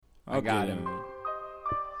I got him.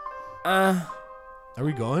 Are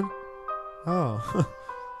we going? Oh.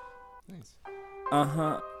 Nice.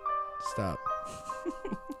 Stop.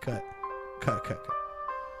 Cut.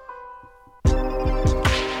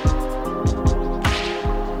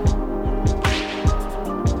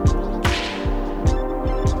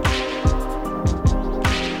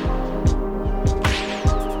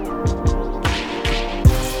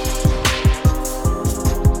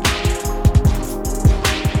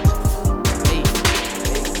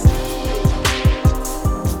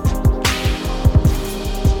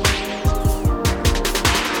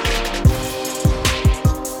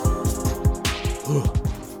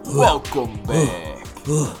 Welcome back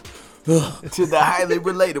to the Highly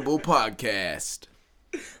Relatable Podcast.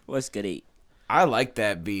 What's good? I like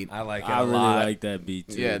that beat. I like it I a really lot. like that beat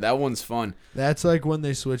too. Yeah, that one's fun. That's like when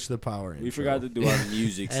they switch the power intro. We forgot to do our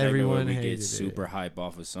music segment Everyone where we hated get it. super hype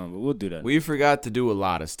off of something, but we'll do that. We forgot to do a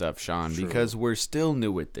lot of stuff, Sean, True. because we're still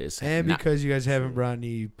new at this. And Not- because you guys haven't brought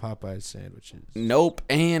any Popeyes sandwiches. Nope.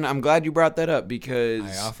 And I'm glad you brought that up because...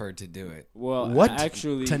 I offered to do it. Well, What?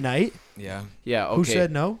 actually, Tonight? Yeah. Yeah, okay. Who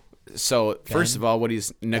said no? So, first of all, what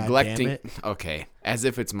he's neglecting... it. Okay, as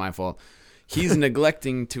if it's my fault. He's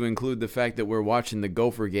neglecting to include the fact that we're watching the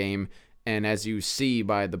Gopher game, and as you see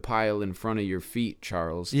by the pile in front of your feet,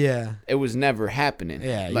 Charles, Yeah. it was never happening.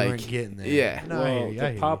 Yeah, you weren't getting there. Yeah. No, I hear well, you, the I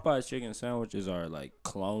hear you. Popeyes chicken sandwiches are like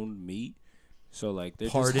cloned meat, so like they're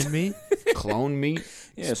Pardon just, me? Clone meat?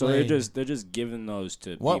 yeah, so they're just giving those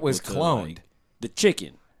to What people was to, cloned? like, the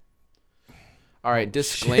chicken. All right, Shit,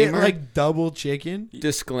 disclaimer. like double chicken?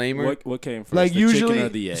 Disclaimer. What came first? Like the usually. chicken or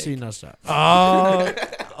the egg? See, no, stop.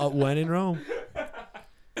 Oh, when in Rome.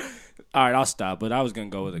 All right, I'll stop. But I was gonna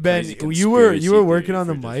go with a Ben, crazy you were conspiracy working theory on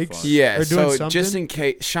the for just mics? fun. Yeah, Or doing so just something? in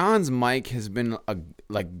case, Sean's mic has been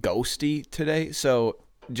like ghosty today, so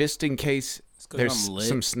just in case 'cause there's I'm lit.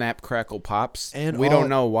 some snap crackle pops, And we all- don't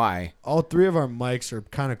know why. All three of our mics are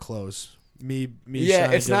kind of close. Me. Yeah,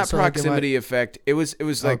 Sean, it's and Dylan. not So, like, am I- proximity effect. It was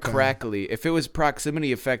like Okay. crackly. If it was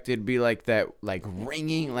proximity effect, it'd be like that, like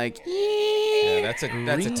ringing, like Yeah, that's a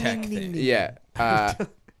tech thing. yeah.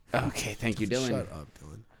 Okay, thank you, Dylan. Shut up,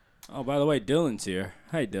 Dylan. Oh, by the way, Dillon's here.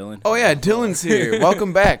 Hi, Dillon. Oh yeah, Dylan's here.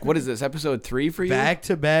 Welcome back. What is this, episode 3 for you? Back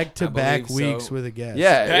to back to I back believe so. weeks with a guest.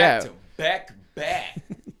 Yeah. Back.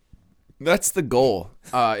 That's the goal,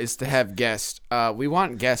 is to have guests. We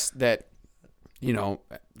want guests that,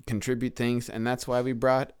 contribute things, and that's why we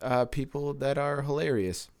brought people that are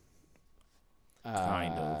hilarious.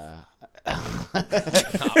 Kind of.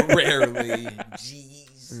 Rarely.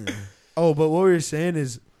 Jeez. Oh, but what we were saying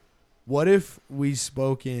is, what if we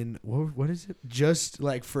spoke in what is it? Just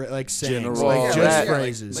like sayings, General. like just That-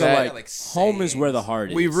 phrases. So That- like, home is where the heart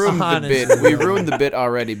is. We ruined the Honestly. bit. We ruined the bit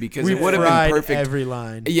already because we it would have fried been perfect. every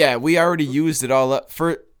line. Yeah, we already used it all up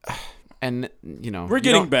for, and We're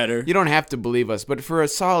getting better. You don't have to believe us, but for a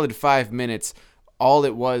solid 5 minutes, all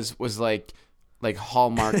it was like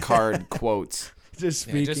Hallmark card quotes. Just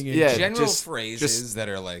Yeah, speaking in yeah, general just- phrases that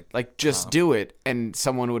are like Just do it, and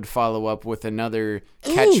someone would follow up with another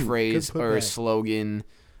catchphrase good or a putback. slogan.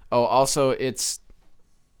 Oh, also, it's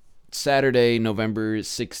Saturday, November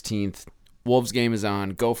 16th. Wolves game is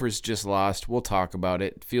on. Gophers just lost. We'll talk about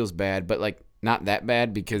it. Feels bad, but not that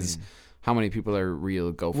bad because how many people are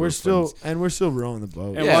real Gopher we're still fans? rowing the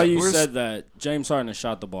boat. And Yeah, while you we're said that, James Harden has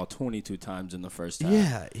shot the ball 22 times in the first half.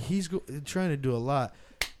 Yeah, he's trying to do a lot.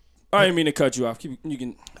 I didn't mean to cut you off. You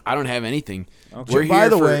can. I don't have anything. Okay. We're By here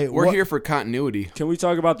the for way, we're what- here for continuity. Can we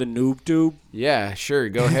talk about the noob tube? Yeah, sure.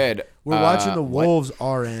 Go ahead. We're watching the what- Wolves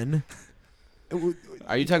RN. Are you talking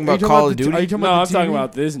Are you about talking Call about of the- Duty? are you talking No, about I'm the talking TV?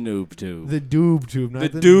 about this noob tube. The doob tube, not The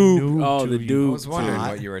the doob. noob Oh, the tube, doob. you I was wondering twat.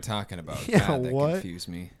 what you were talking about. Yeah, God, that what? confused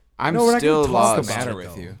me. I'm No, we're not still gonna talk lost. What's the about matter it,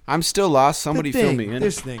 with though. you? I'm still lost. Somebody The fill thing, me in.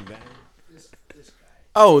 This thing, man.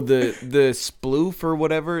 Oh, the sploof or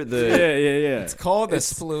whatever. The yeah. It's called a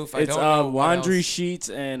sploof. I It's don't know what laundry else. sheets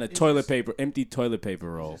and a toilet paper, empty toilet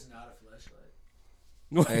paper roll.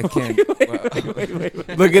 I can't.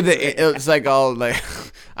 look at it's like all like.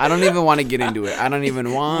 I don't even want to get into it. I don't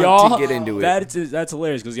even want Y'all, to get into it. that's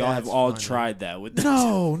hilarious because y'all have That's all funny. tried that with the,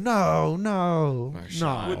 No.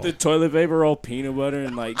 Marshaun. with the toilet paper roll, peanut butter,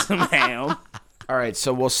 and like some ham. All right,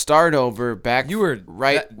 so we'll start over. Back You were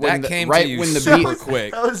right that, when that the, came right to you when the super beat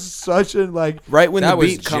quick. That was such a right when That the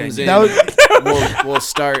was beat comes in. genuine. We'll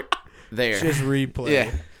start there. just replay.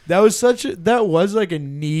 Yeah. That was like a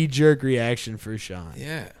knee jerk reaction for Sean.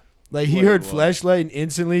 Yeah. Like he Wait, heard what? flashlight and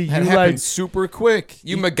instantly That you happened like super quick.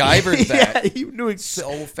 You MacGyvered that Yeah, you knew so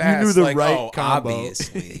fast. You knew the like, right oh, combo.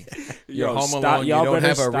 obviously. You're home stop, alone. You y'all don't better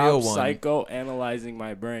have a stop real one. psychoanalyzing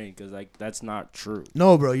my brain because like that's not true.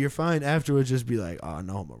 No, bro, you're fine. Afterwards, just be like, oh,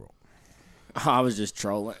 no homo, bro. I was just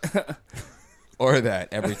trolling. Or that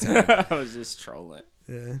every time. I was just trolling.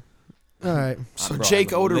 Yeah. All right. So Bro,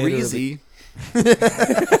 Jake I'm literally- Odorizzi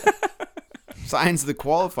signs the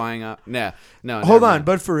qualifying up. No, Hold never on, mind.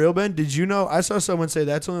 but for real, Ben, did you know? I saw someone say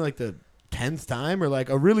that's only like the 10th time or like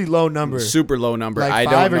a really low number. Super low number. Like I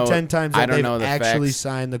 5 don't know. or 10 times I that don't they've know the actually facts.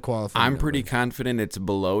 signed the qualifying I'm number. pretty confident it's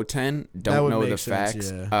below 10. That Don't would know the make sense,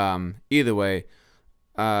 facts. yeah. Either way,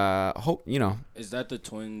 hope Is that the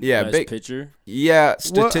Twins' Yeah, best big- pitcher? yeah.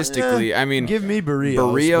 Statistically, I mean, Give me Barrios.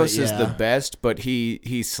 Barrios but is yeah. the best, but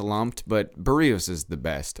he slumped. But Barrios is the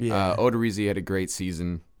best. Yeah. Odorizzi had a great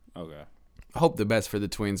season. Okay. Hope the best for the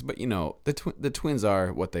Twins, but the Twins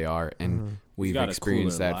are what they are, and we've got a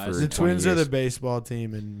experienced cooler that for life. The 20 Twins are years. the baseball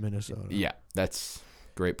team in Minnesota. Yeah, that's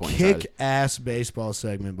great point. Kick ass baseball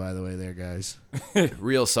segment, by the way, there, guys.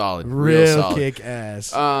 Real solid. Real solid. kick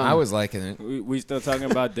ass. I was liking it. We still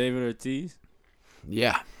talking about David Ortiz?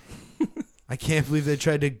 Yeah. I can't believe they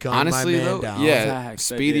tried to gun Honestly, my man though, down. yeah, Facts,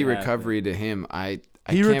 that speedy did happen. recovery to him. I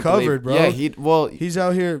He can't recovered, believe, bro. Yeah, He's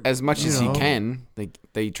out here as much you as know, he can.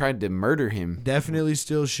 They tried to murder him. Definitely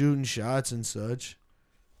still shooting shots and such.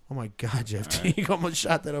 Oh my God, Jeff Teague almost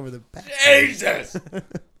shot that over the back. Jesus!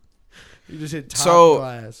 You just hit top So-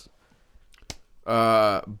 glass.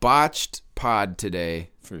 Botched pod today.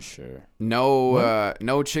 For sure.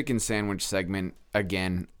 No chicken sandwich segment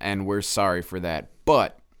again, and we're sorry for that.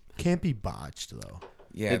 But Can't be botched though.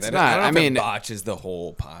 Yeah, It's that, not. I don't I know if mean- it botches the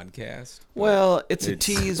whole podcast. well, it's a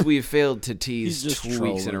tease we've failed to tease He's just 2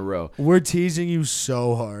 weeks in a trolling. row. We're teasing you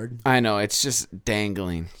so hard. I know, it's just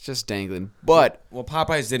dangling. It's just dangling. But Well,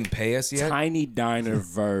 Popeyes didn't pay us yet. Tiny Diner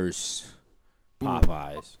versus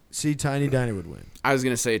Popeyes. See, Tiny Diner would win. I was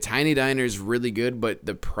gonna say Tiny Diner is really good, but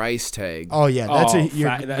the price tag. Oh yeah, that's Oh,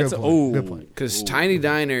 good point. Good point. Because Tiny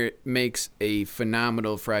Diner makes a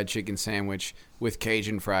phenomenal fried chicken sandwich with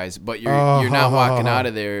Cajun fries, but you're not walking out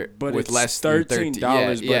of there But with it's less than $13. Yeah,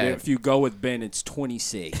 But yeah. if you go with Ben, it's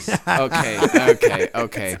 26.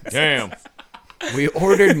 Okay. Damn. We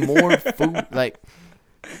ordered more food. Like,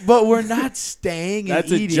 But we're not staying and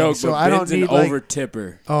That's a eating, joke. so but I don't Ben's need an like. over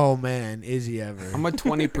tipper. Oh man, is he ever? I'm a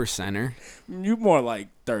 20%er. You more like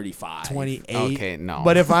 35. 28. Okay, no.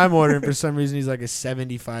 But if I'm ordering for some reason, he's like a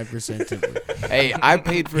 75% tipper. Hey, I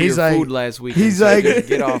paid for He's your like- food last week. he's like-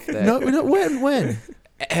 get off that. No, when?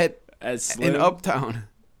 At, As Slim, in Uptown.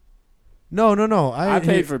 No. I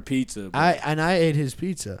paid for pizza. but I ate his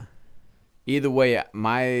pizza. Either way,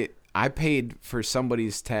 I paid for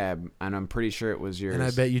somebody's tab, and I'm pretty sure it was yours. And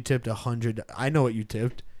I bet you tipped 100. I know what you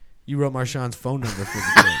tipped. You wrote Marshawn's phone number for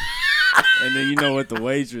the tip. and then you know what the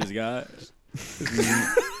waitress got.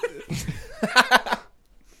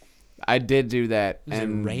 I did do that, Is it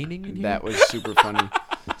and raining in here? that was super funny.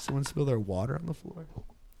 Someone spilled their water on the floor.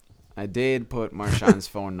 I did put Marshawn's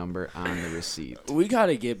phone number on the receipt. We got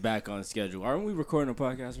to get back on schedule. Aren't we recording a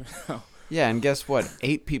podcast right now? Yeah, and guess what?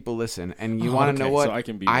 8 people listen, and you Oh, want to know okay, what? so I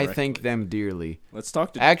can be I reckless. thank them dearly. Let's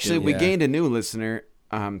talk to Actually, we Yeah. gained a new listener,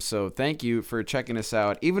 so thank you for checking us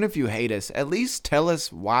out. Even if you hate us, at least tell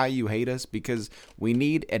us why you hate us, because we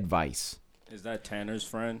need advice. Is that Tanner's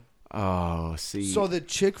friend? Oh, see. So the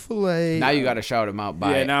Chick-fil-A. now you got to shout him out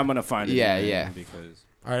by Yeah, now I'm going to find it. Yeah, in yeah. Because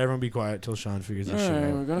All right, everyone be quiet till Sean figures this shit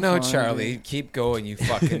out. No, Charlie, keep going, you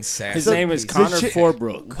fucking sass. His name is Connor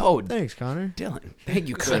Forbrook. Oh, Thanks, Connor. Dylan. Thank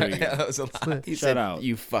you, There Connor. you go. that was a lot. He Shut said, out.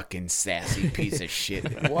 you fucking sassy piece of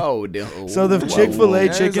shit. Whoa, Dylan. So the Whoa. Chick-fil-A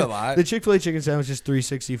That is chicken, a lot. the Chick-fil-A chicken sandwich is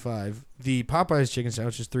 $3.65. The Popeyes chicken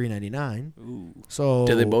sandwich is $3.99. Ooh. So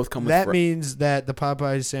Do they both come with that fr- means that the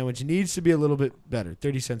Popeyes sandwich needs to be a little bit better,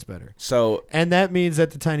 30 cents better, So and that means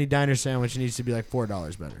that the Tiny Diner sandwich needs to be like $4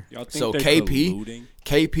 better. Y'all think So they're KP? colluding?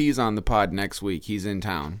 KP's on the pod next week. He's in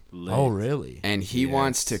town, Lit. Oh, really? and he Yes.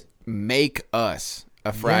 wants to make us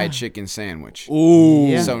a fried Yeah. chicken sandwich. Ooh.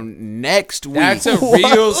 Yeah. So next week That's a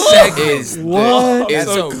real segment. is What? is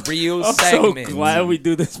That's a real I'm segment. so glad we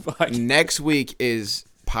do this podcast. next week is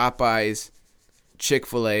Popeyes,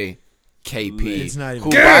 Chick-fil-A, KP. It's not even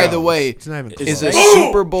who, close. by the way, It's not even Is close. is a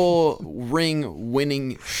Super Bowl ring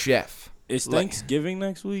winning chef. Is Thanksgiving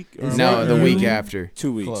next week? Or Is No, that the early? week after.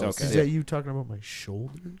 2 weeks. Close. Okay. Is that you talking about my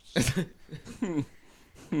shoulders?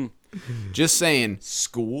 Just saying.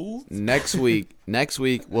 School? Next week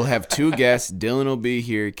we'll have 2 guests. Dylan will be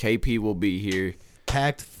here. KP will be here.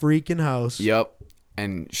 Packed freaking house. Yup.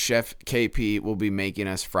 And Chef KP will be making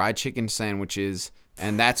us fried chicken sandwiches,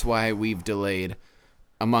 and that's why we've delayed,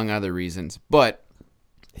 among other reasons. But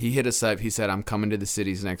he hit us up. He said, I'm coming to the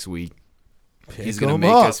cities next week. He's going to 'em make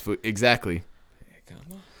up. us food. Exactly.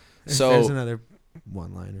 There's So, another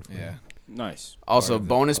one-liner. For Yeah. Nice. also, Part of the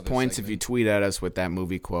bonus other points if segment. you tweet at us with that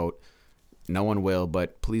movie quote. No one will,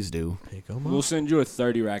 but please do. Pick 'em We'll up. send you a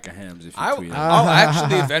 30 rack of hams if you I'll tweet.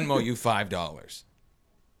 actually Venmo you $5.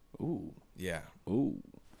 Ooh, Yeah. ooh,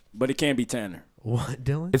 but it can't be Tanner. What,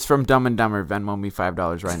 Dylan? It's from Dumb and Dumber. Venmo me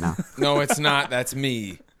 $5 right now. No, it's not. That's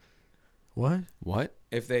me. What? What?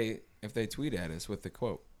 If they tweet at us with the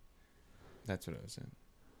quote. That's what I was saying.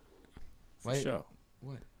 For Wait, sure.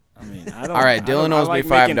 what? I mean, I don't. All right, Dylan owes me like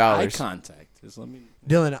making $5. Eye contact. Just let me.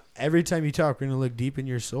 Dylan, every time you talk, we're going to look deep in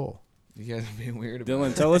your soul. You guys are being weird about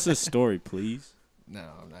Dylan, it. tell us a story, please. No,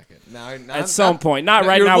 I'm not good. No, At some point, not no,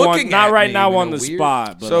 right you're now. looking Not at right me now in on a the weird-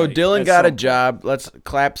 spot. But So like, Dylan at got a some job. Let's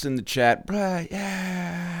claps in the chat.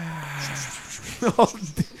 Yeah.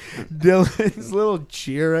 Dylan's little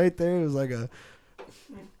cheer right there was like a.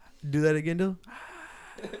 Do that again, Dylan.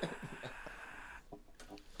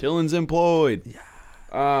 Dylan's employed.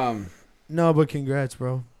 No, but congrats,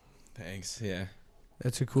 bro. Thanks. Yeah.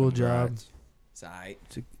 That's a cool job. Congrats. It's alright.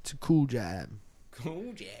 It's a cool job.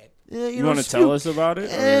 Cool job. Yeah, You want to tell us about it?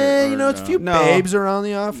 It's a few No. babes around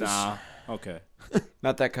the office. Nah. Okay.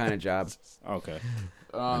 Not that kind of job. Okay.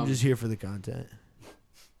 I'm just here for the content.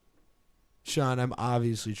 Sean, I'm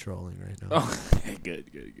obviously trolling right now. Oh, good.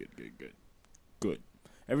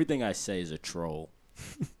 Everything I say is a troll.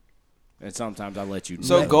 And sometimes I let you know.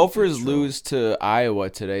 So it's a Gophers troll. lose to Iowa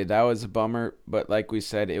today. That was a bummer, but like we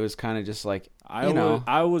said, it was kind of just like I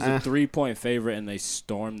was a 3-point favorite, and they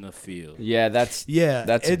stormed the field. yeah, that's Yeah,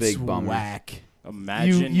 That's a it's big bummer. Whack.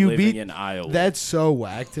 Imagine You living beat- in Iowa. That's so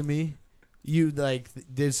whack to me. You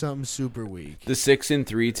did something super weak. the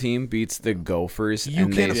 6-3 team beats the Gophers. You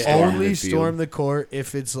and can they storm only the field. storm the court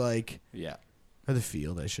if it's like yeah. or the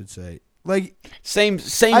field, I should say. Like Same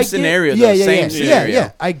I scenario get, though. Same scenario.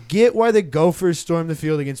 Yeah. I get why the Gophers stormed the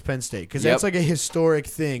field against Penn State because Yep. that's like a historic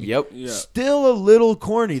thing. Yep. Yeah. Still a little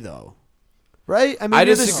corny though, right? I mean, I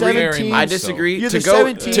you're the disagree. 17. I disagree. You're To the go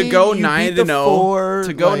 17, to go you 9 beat the and 0 4,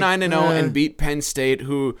 to go like, 9 and 0 eh. and beat Penn State,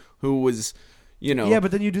 who was Yeah,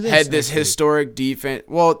 but then you do this had this next week. historic defense.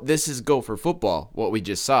 Well, this is Gopher football. What we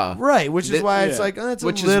just saw. Right, which is Th- why it's yeah. like that's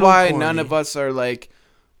Which a is little why corny. none of us are like,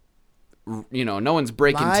 no one's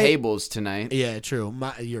breaking My- tables tonight. Yeah, true.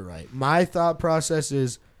 You're right. My thought process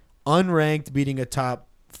is unranked beating a top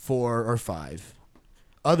 4 or 5.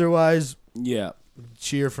 Otherwise, Yeah.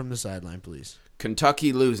 cheer from the sideline, please.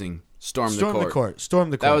 Kentucky losing. Storm the court. Storm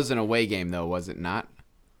the court. That was an away game, though, was it not?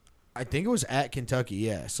 I think it was at Kentucky,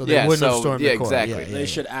 yeah. So they Yeah, wouldn't have so- stormed yeah, the court. exactly. Yeah, They yeah.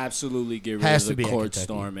 should absolutely get rid Has of to be the at court Kentucky.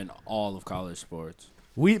 storm in all of college sports.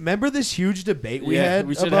 We remember this huge debate we Yeah, had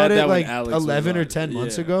we should have about had that it when like Alex was 11 or on. 10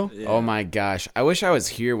 months Yeah, ago. yeah. Oh my gosh! I wish I was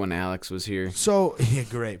here when Alex was here. So, yeah,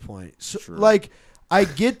 great point. So, True. like, I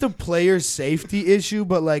get the player safety issue,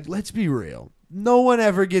 but like, let's be real. No one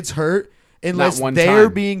ever gets hurt unless one they're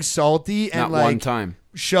time. being salty and Not one like time.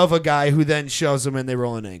 shove a guy who then shoves them and they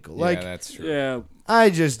roll an ankle. Yeah, Like, that's true. Yeah, I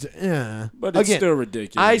just, but it's again, still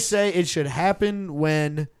ridiculous. I say it should happen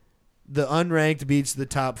when the unranked beats the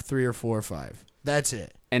top 3 or 4 or 5. That's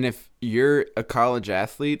it. And if you're a college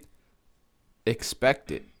athlete, expect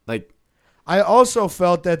it. Like, I also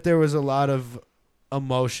felt that there was a lot of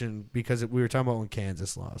emotion because we were talking about when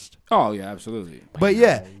Kansas lost. Oh yeah, absolutely. But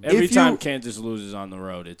yeah, Every if time you, Kansas loses on the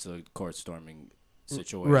road, it's a court storming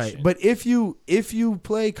situation. right, but if you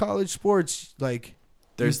play college sports, like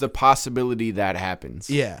there's the possibility that happens.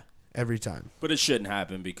 yeah, every time. It shouldn't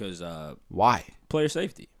happen because Why? player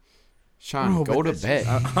safety. Sean, Bro, go but to this bed.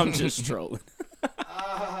 I'm just trolling.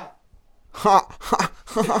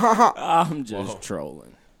 I'm just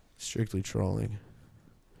trolling. Strictly trolling.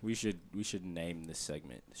 We should name this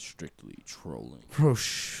segment "Strictly Trolling." Bro,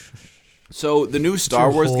 So the new Star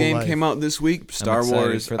your Wars whole game life. came out this week. Star excited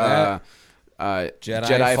Wars for that.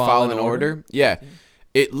 Jedi Fallen Order. Yeah,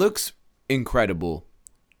 it looks incredible.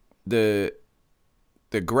 The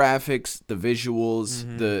graphics, the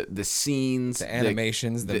visuals, the scenes, The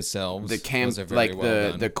animations themselves. the those are very like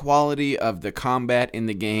well done. the quality of the combat in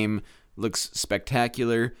the game looks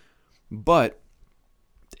spectacular, but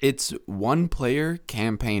it's one player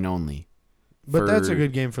campaign only. but that's a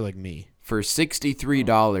good game for like me. For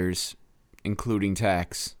 $63, including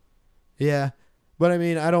tax. Yeah, but I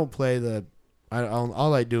mean, I don't play the.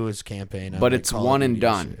 All I do is campaign. on, But like, it's Call of one and Duty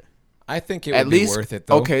done. shit. I think it At would be least worth it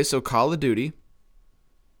though. Okay, so Call of Duty,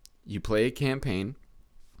 you play a campaign,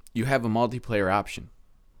 you have a multiplayer option.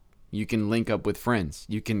 You can link up with friends.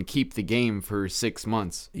 You can keep the game for 6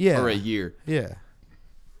 months Yeah. or a year. Yeah,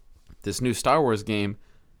 This new Star Wars game,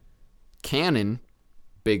 canon,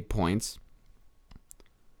 big points.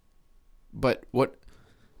 But what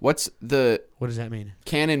What's the What does that mean?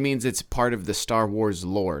 canon? Means it's part of the Star Wars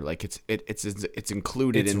lore. Like it's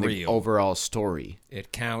included It's in the real. overall story.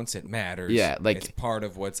 It counts. It matters. Yeah, like- it's part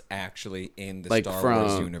of what's actually in the Like Star from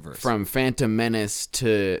Wars universe. from Phantom Menace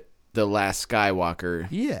to the Last Skywalker.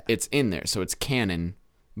 Yeah. It's in there, so it's canon.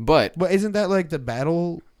 But But isn't that like the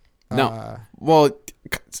battle? no, well,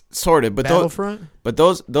 sort of. But Battlefront.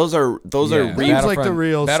 those are Seems like the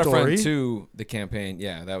real Battlefront story. 2, the campaign.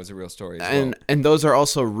 Yeah, that was a real story as and well. and those are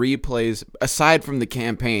also replays aside from the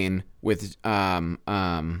campaign with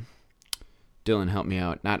Dillon, help me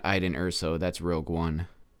out. Not Iden Urso, that's Rogue One.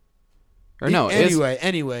 Or no,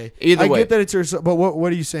 Anyway. Either I way. get that it's Urso, but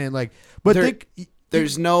what are you saying? Like, but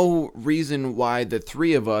there's no reason why the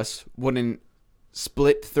three of us wouldn't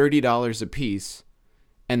split $30 a piece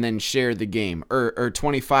and then share the game, or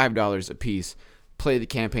 $25 a piece. Play the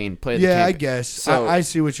campaign. Play the campaign. I guess. So I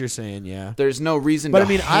see what you're saying. Yeah. there's no reason. But to I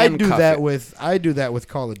mean, I do handcuff that it. with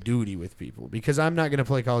Call of Duty with people because I'm not going to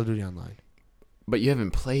play Call of Duty online. But you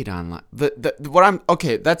haven't played online. What I'm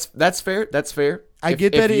okay. That's fair. That's fair. I If-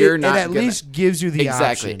 get if that you're it not at gonna- least gives you the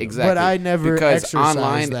exactly, option. exactly. But I never because exercise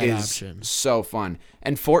online that is option. so fun.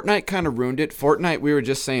 And Fortnite kind of ruined it. Fortnite, we were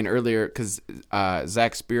just saying earlier because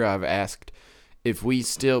Zach Spirov asked if we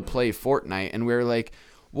still play Fortnite, and we were like,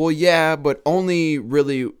 "Well, yeah, but only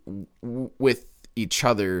really with each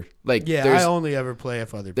other." Like, Yeah, there's I only ever play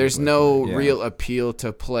if other people there's are no Yeah. real appeal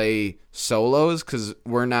to play solos because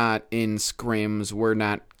we're not in scrims. We're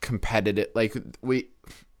not competitive. Like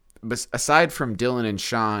aside from Dillon and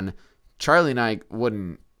Sean, Charlie and I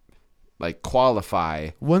wouldn't like qualify.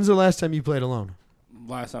 playing. When's the last time you played alone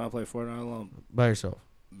Last time I played Fortnite alone, by yourself?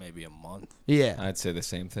 maybe a month. Yeah, I'd say the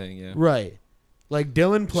same thing. Yeah. right. Like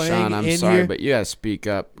Dylan playing Sean, I'm in sorry, here but you gotta speak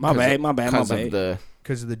up. My bad, my bad. Because of the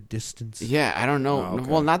because of the distance. yeah, I don't know. Oh,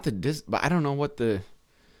 okay. Well, not the but I don't know what the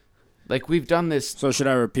like. We've done this So should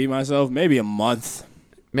I repeat myself? Maybe a month.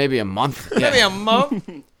 maybe a month. Maybe Yeah. a month.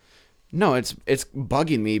 No, it's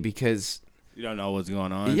bugging me because You don't know what's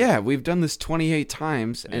going on. yeah, we've done this 28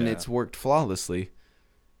 times and Yeah. it's worked flawlessly.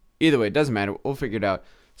 Either way, it doesn't matter. We'll figure it out.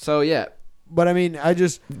 So yeah, But I mean,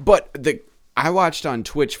 but I watched on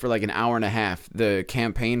Twitch for like an hour and a half the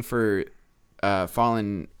campaign for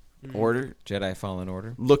Fallen Order. Jedi Fallen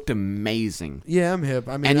Order. Looked amazing. yeah, I'm hip.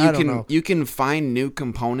 I mean, And I you don't can know. you can find new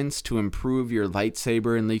components to improve your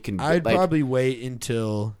lightsaber, and you can. I'd like, probably wait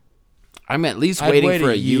until I'm at least I'd waiting wait for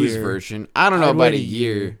a a used year. version. I don't know I'd about wait a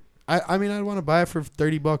year. I mean, I'd want to buy it for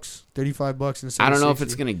 $30, $35 instead. I don't of know if 60.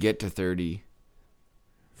 it's gonna get to 30.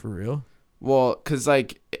 For real. Well, cause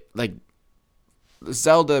like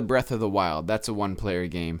Zelda Breath of the Wild, that's a one-player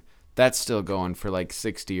game. That's still going for like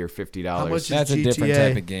 $60 or $50. How much is That's a GTA? different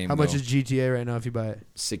type of game, How much though. is GTA right now if you buy it?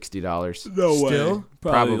 $60. No Still? way.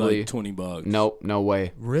 Probably Probably. like $20. Nope, no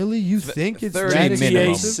way. Really? You think it's 30 that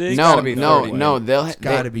minimum. expensive? It's No, gotta be no, 30. no. They'll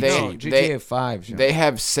gotta be they, No, cheap. they, GTA 5. Sean. they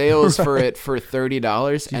have sales for it for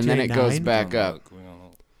 $30, and then GTA it goes 9? back up. Look, we don't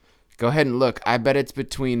know. Go ahead and look. I bet it's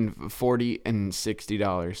between $40 and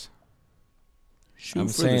 $60. Shoot I'm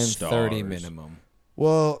for saying the 30 stars. minimum.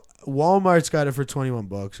 Well, Walmart's got it for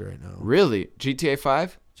 $21 right now. Really? GTA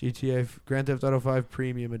 5? GTA Grand Theft Auto 5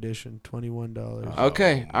 Premium Edition, $21.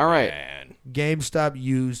 Okay, all right. Man. GameStop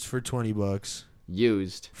used for $20.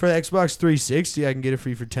 Used. For the Xbox 360, I can get it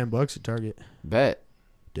free for $10 at Target. Bet.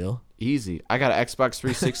 Dill. Easy. I got an Xbox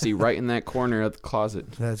 360 right in that corner of the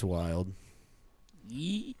closet. That's wild.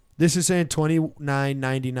 Yee. This is saying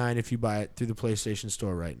 $29.99 if you buy it through the PlayStation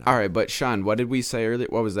Store right now. All right, but Sean, what did we say earlier?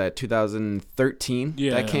 What was that? 2013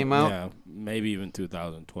 Yeah, that came out? Yeah, maybe even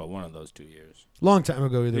 2012. One of those 2 years. Long time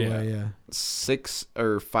ago, either Yeah. way. Yeah.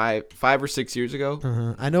 5 or 6 years ago?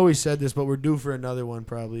 Uh-huh. I know we said this, but we're due for another one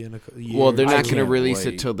probably in a year. Well, they're I not going to can't release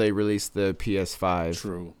wait. it till they release the PS5.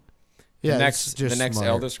 True. yeah, the it's next, just the next smart.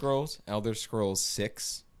 Elder Scrolls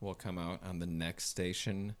 6 will come out on the next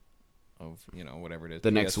station of whatever it is.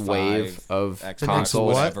 The next PS5, wave of Xbox, The next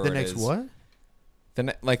consoles. what? whatever The it next is. what?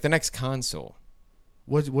 The next console.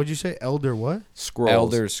 What'd you say? Elder what? Scrolls.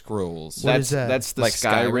 Elder Scrolls. What That's is that? that's the Like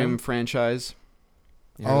Skyrim, Skyrim? franchise.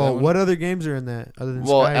 You heard of that Oh, one? what other games are in that other than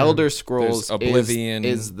Well, Skyrim? Elder Scrolls There's Oblivion.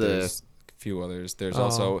 is the There's a few others. There's Oh.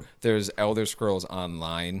 also Elder Scrolls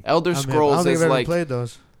Online. Elder I don't Scrolls think is I've ever like played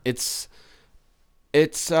those. it's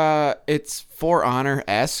For Honor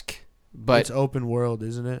esque, but It's open world,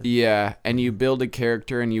 isn't it? yeah, and you build a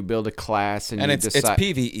character and you build a class and you it's decide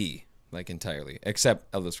PvE like entirely,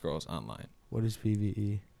 except Elder Scrolls Online. What is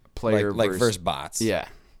PvE? player like versus versus bots. yeah.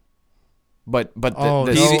 But Oh,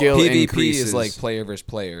 the no. skill PvP increases. is like player versus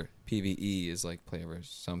player. PvE is like player versus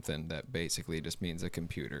something that basically just means a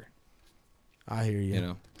computer. I hear you. You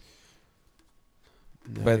know.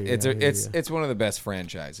 But I hear you. it's one of the best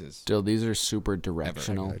franchises. Still, these are super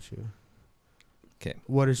directional. I got you. Okay.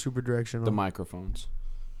 What is super directional? The microphones.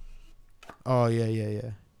 Oh yeah.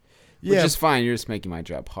 Which is fine. You're just making my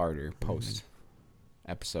job harder post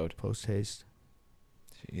episode. Post haste.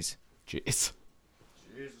 Jeez.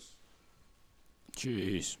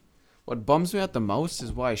 Jeez. What bums me out the most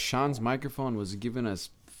is why Sean's microphone was giving us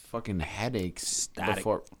fucking headaches Static.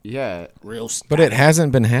 before. Yeah. Real static. But it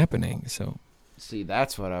hasn't been happening, so. See,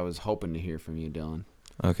 that's what I was hoping to hear from you, Dillon.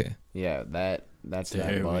 Okay. Yeah, that's that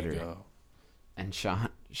There butter. we go. And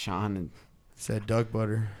Sean. Said duck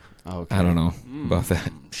butter. Okay. I don't know about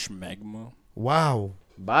that. Schmegma. Wow.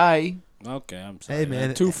 Bye. Okay, I'm sorry. Hey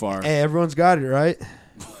man, Too far. Hey, everyone's got it right.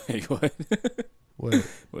 Wait, what?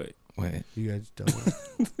 Wait, Wait. you guys don't.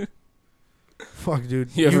 Fuck,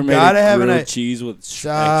 dude. You ever made gotta have grilled an cheese with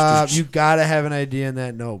stop. extra You gotta have an idea in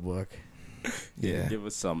that notebook. Yeah. Give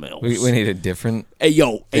us something else. We need a different. Hey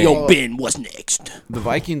yo, Ben, what's next? The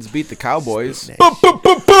Vikings beat the Cowboys.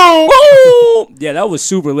 Yeah, that was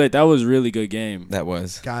super lit. That was a really good game. That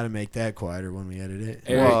was. Gotta make that quieter when we edit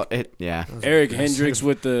it. Yeah. Eric Hendricks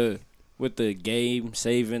with the game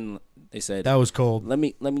saving. They said That was cold. let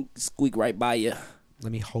me squeak right by you.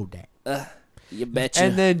 Let me hold that. You betcha.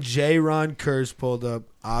 And then J-Ron Curse pulled up,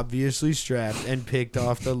 obviously strapped, and picked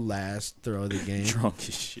off the last throw of the game. drunk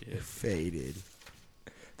as shit. Faded.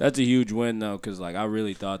 That's a huge win though, because like I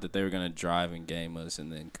really thought that they were gonna drive and game us,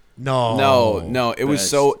 and then No. It was Best-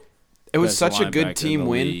 so. It was best such a linebacker good in team the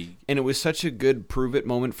win, league. and it was such a good prove it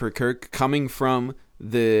moment for Kirk coming from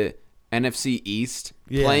the NFC East,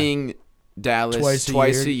 Yeah. playing Dallas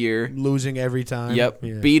twice a year. Losing every time. Yep,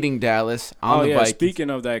 Yeah. beating Dallas on the Vikings. Speaking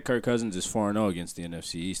of that, Kirk Cousins is 4-0 against the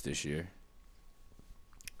NFC East this year.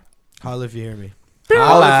 Holla if you hear me.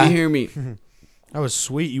 Holla if you hear me. That was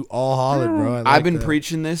sweet. You all hollered, bro. I like I've been that.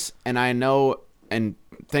 preaching this, and I know, and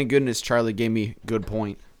thank goodness Charlie gave me a good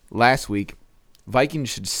point last week. Vikings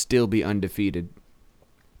should still be undefeated.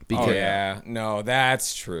 Because No,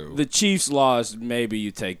 that's true. The Chiefs lost. Maybe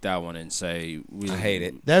you take that one and say I hate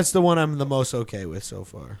it. That's the one I'm the most okay with so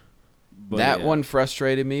far. But that yeah. one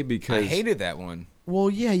frustrated me because I hated that one. Well,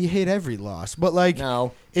 yeah, you hate every loss, but like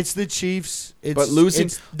No. it's the Chiefs. It's, But losing-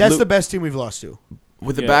 that's lo- the best team we've lost to.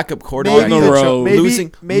 with the Yeah. backup quarterback, On the road.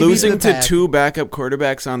 losing maybe the to Pack. two backup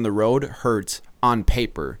quarterbacks on the road hurts on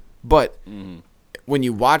paper, but when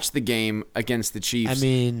you watch the game against the Chiefs, I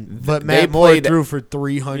mean, but they Matt Moore played- threw for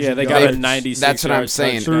 300. Yeah, they got yards. a 96. That's what I'm yard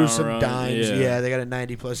saying. Threw touchdown some run. dimes. Yeah. They got a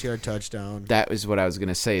 90-plus yard touchdown. that is what I was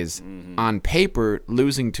gonna say. Is on paper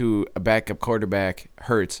losing to a backup quarterback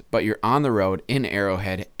hurts, but you're on the road in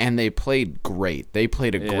Arrowhead, and they played great. They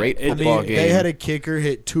played a great I mean, football game. They had a kicker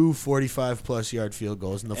hit two 45-plus yard field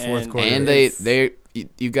goals in the fourth And- quarter.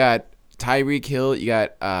 and you got Tyreek Hill, you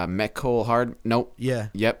got Metcalf Hard. Nope. yeah,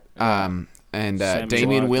 Yep. And Sammy Damian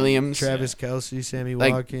Watkins. Williams. Travis Kelce, Sammy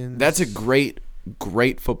Like, Watkins. that's a great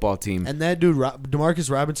football team. And that dude, Demarcus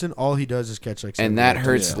Robinson, all he does is catch like. And 7 that yards.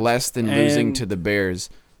 hurts Yeah. less than losing And to the Bears.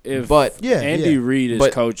 If But Andy Reid is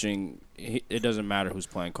But- coaching, it doesn't matter who's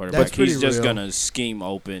playing quarterback. That's pretty He's just real. gonna scheme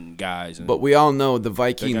open guys. And But we all know the gonna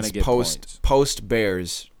Vikings get points. post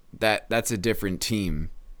Bears. That's a different team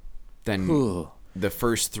than the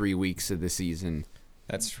first 3 weeks of the season.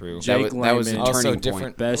 That's true. Jake that was a Lyman, turning Also point.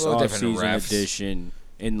 different. best a little different offseason refs. addition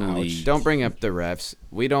in the league. Don't bring up the refs.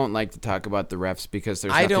 We don't like to talk about the refs because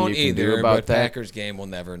there's I nothing don't you can either, do about but that. Packers game will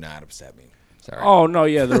never not upset me. Sorry. Oh no,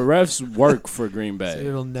 yeah, the refs work for Green So Bay.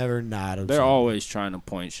 it'll never not. upset They're me. always trying to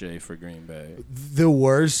point shade for Green Bay. The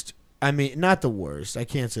worst. I mean, not the worst. I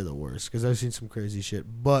can't say the worst because I've seen some crazy shit.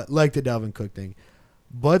 But like the Dalvin Cook thing.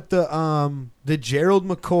 But the Gerald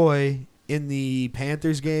McCoy in the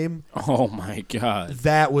Panthers game, Oh my god,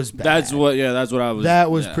 that was bad. that's what I was. That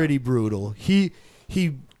was yeah. pretty brutal. He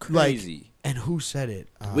like, crazy. and who said it?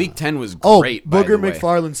 Week 10 was Oh, great. by Booger the way.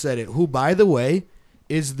 McFarland said it. Who, by the way,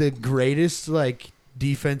 is the greatest like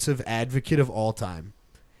defensive advocate of all time.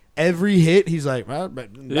 Every hit, he's like, well, back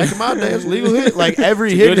in my day, it's a legal hit. Like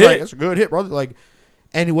every hit, good he's like, hit. it's a good hit, brother. Like,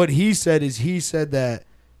 and what he said is he said that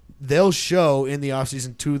they'll show in the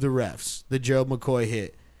offseason to the refs the Gerald McCoy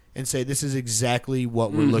hit and say this is exactly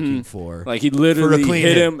what we're looking for. Like he literally clean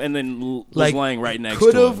hit hit. him and then was Like, laying right next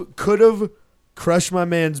could to him. have crushed my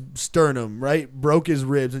man's sternum, right? Broke his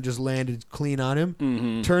ribs and just landed clean on him.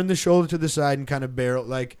 Mm-hmm. Turned the shoulder to the side and kind of barrel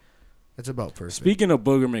like that's about perfect. Speaking of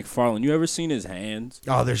Booger McFarland, you ever seen his hands?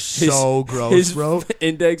 Oh, they're so gross, his bro.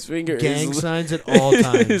 index finger Gang is, signs at all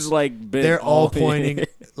times. is like bent They're all the pointing way.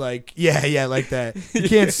 like like that. You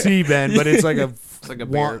can't see Ben, but it's like a It's like a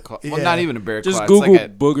bear claw. Well, yeah. not even a bear Just claw. Google It's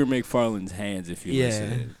like Booger McFarland's hands if you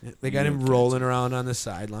listen. They got him rolling around on the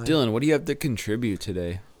sideline. Dylan, what do you have to contribute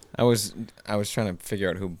today? I was trying to figure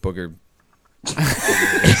out who Booger.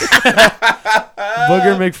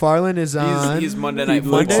 Booger McFarland is on. He's Monday Night He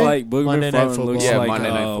looks Football. like Booger Monday Night McFarland Football. looks Yeah, like Monday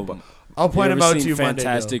Night Football. I'll point you him ever out to seen you Monday.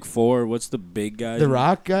 Fantastic Four. What's the big guy? The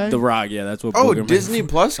Rock guy. The Rock. Yeah, that's what. Oh, Booger Disney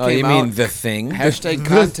Plus came Oh, you out. mean The Thing? Hashtag The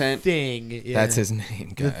content. Thing. Yeah. That's his name.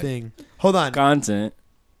 The God. Thing. Hold on. content.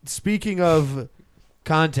 Speaking of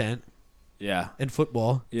content Yeah, and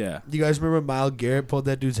football, yeah. do you guys remember Myles Garrett pulled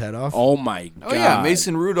that dude's head off? Oh my god. Oh yeah,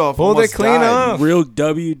 Mason Rudolph Pulled it almost clean died. off. Real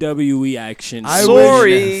WWE action. I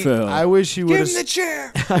Sorry. I wish he would Give him the have.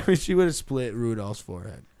 chair. I wish he would have split Rudolph's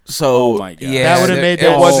forehead. So Oh my god. Yeah, that would have it- made it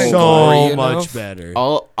that wasn't so gory much enough. better.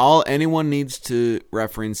 all anyone needs to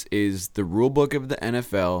reference is the rule book of the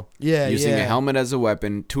NFL. Yeah, using yeah. a helmet as a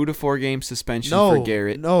weapon, 2 to 4 game suspension No, for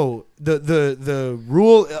Garrett. no. The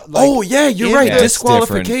rule. Like, Oh yeah, you're in right. the- That's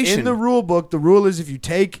Disqualification. in the rule book, the rule is if you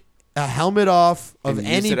take a helmet off of And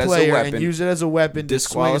use any it as a player and weapon, use it as a weapon, to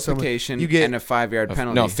swing at someone, disqualification you get and a 5-yard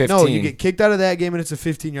penalty. No, 15. no, you get kicked out of that game and it's a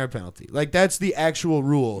 15-yard penalty. Like that's the actual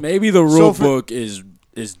rule. Maybe the rule for- book is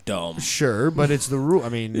dumb. Sure, but it's the rule. I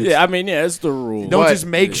mean, it's, Yeah, I mean, yeah, it's the rule. don't But just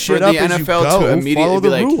make for shit the up as you NFL go. to immediately Follow be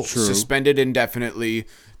the like rule. suspended indefinitely.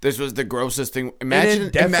 This was the grossest thing.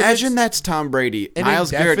 indefinite- Imagine that's Tom Brady. an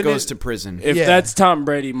Miles Garrett indefinite- goes to prison. If Yeah. that's Tom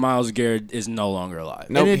Brady, Miles Garrett is no longer alive.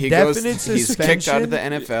 Nope, an he goes. indefinite He's kicked out of the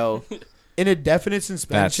suspension- NFL. An indefinite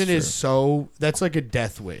suspension true. is so that's like a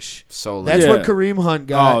death wish. So That's Yeah. what Kareem Hunt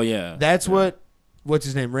got. Oh yeah. That's what's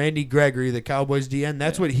his name? Randy Gregory, the Cowboys DN.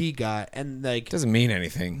 That's what he got. And like Doesn't mean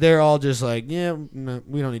anything. they're all just like, yeah, no,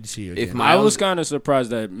 we don't need to see you again. If I was Miles, kind of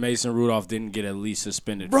surprised that Mason Rudolph didn't get at least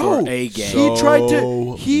suspended Bro, for a game. he tried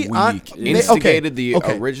to weak. Instigated the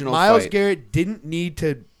original Miles fight. Garrett didn't need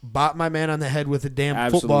to bop my man on the head with a damn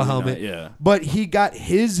Absolutely football not, helmet. yeah. But he got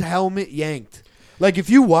his helmet yanked. Like if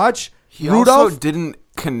you watch he Rudolph, also didn't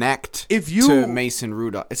connect If you- to Mason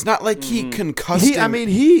Rudolph. It's not like he concussed him. I mean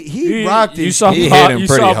he rocked You his saw, He Bob, hit him you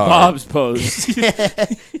pretty saw hard. Bob's post.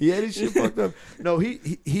 He had his shit fucked up. No,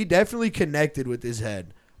 he definitely connected with his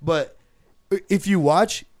head. But if you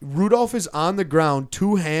watch, Rudolph is on the ground,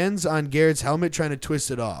 2 hands on Garrett's helmet, trying to twist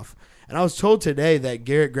it off. And I was told today that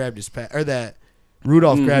Garrett grabbed his or that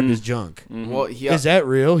Rudolph grabbed his junk. well, he, Is that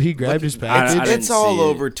real? He grabbed his package. I didn't it's all see it.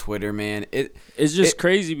 over Twitter, man. It's just It-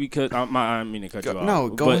 crazy because I don't mean to cut you off. no,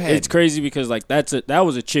 go but ahead. It's crazy because like that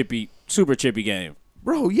was a super chippy game.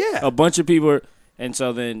 Bro, yeah. A bunch of people, and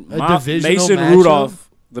so then A divisional Mason matchup? Rudolph,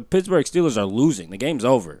 the Pittsburgh Steelers are losing. The game's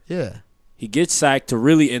over. Yeah. He gets sacked to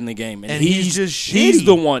really end the game, and, And he's just he's shitty.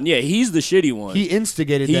 the one. Yeah, he's the shitty one. He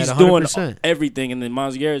instigated he's that doing 100%. everything, and then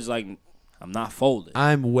Miles Garrett's like, "I'm not folding.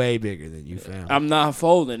 I'm way bigger than you, fam. I'm not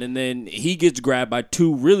folding." And then he gets grabbed by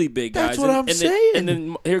 2 really big guys. That's what and, I'm and saying. Then, and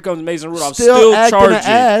then here comes Mason Rudolph still still acting charging. an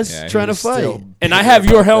ass, Yeah, trying to he's fight. still- And I have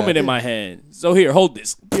your helmet in my hand. So here, hold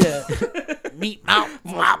this. Yeah. Meat out.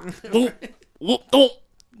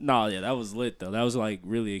 No, yeah, that was lit though. That was like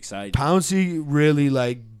really exciting. Pouncey really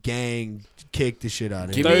like gang kicked the shit out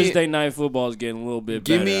of him. Give me- Thursday night football is getting a little bit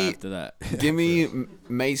Give better me- after that. Give me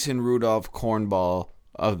Mason Rudolph cornball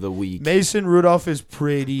of the week. Mason Rudolph is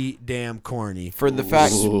pretty damn corny. For the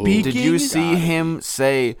fact, Speaking- did you see him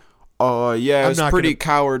say, "Oh yeah, I'm it's not pretty gonna-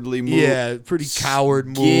 cowardly move"? Yeah, pretty coward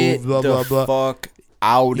move. Get Blah the blah blah. fuck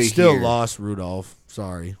out He of still here! lost, Rudolph.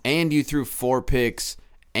 Sorry. And you threw 4 picks,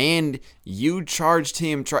 and you charged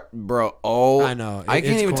him, bro. Oh, I know. I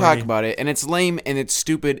can't It's even corny. talk about it, and it's lame and it's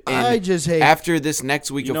stupid. And I just hate. after this next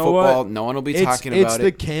week You of know football, what? no one will be it's talking it's about the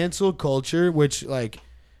it. cancel culture, which like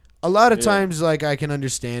a lot of Yeah. times like I can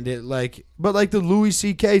understand it, like but like the Louis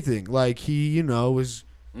C.K. thing, like he was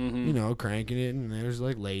cranking it, and there's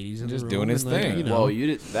like ladies in Just the room doing his and, like, thing. You know, Well, you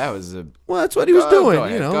did. That was a. well, that's what he was doing. Go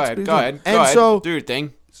ahead, you know, go that's ahead, what go he was ahead, doing. go And ahead. so Do your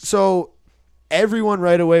thing. So everyone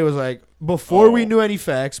right away was like, before we knew any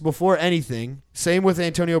facts, before anything, same with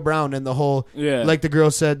Antonio Brown and the whole, Yeah. like the girl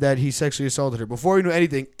said that he sexually assaulted her. Before we knew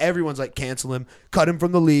anything, everyone's like, cancel him, cut him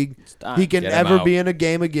from the league. time. He can Get him never out. be in a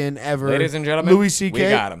game again, ever. Ladies and gentlemen, Louis C.K. we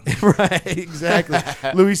got him. Right, exactly.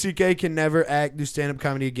 Louis C.K. can never do stand-up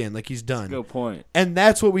comedy again. Like, he's done. Good point. And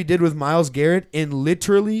that's what we did with Myles Garrett in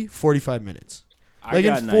literally 45 minutes. I Like,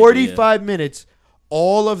 got in an 45 minutes,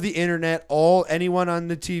 all of the internet, anyone on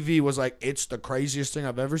the TV was like, it's the craziest thing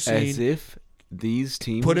I've ever As seen. if these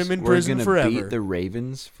teams Put him in were prison gonna forever. beat the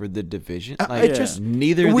Ravens for the division. I Like, just-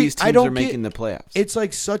 neither of we- these I teams don't are making the playoffs. It's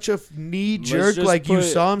like such a knee Let's jerk. just Like, you put-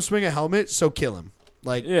 saw him swing a helmet, so kill him.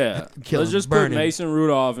 Like, Yeah. kill Let's him, just burn put him. Mason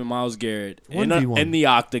Rudolph and Miles Garrett in 1v1. the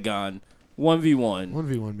octagon. 1v1.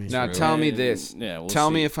 1v1 me. Now True. tell me And, this. Yeah, we'll Tell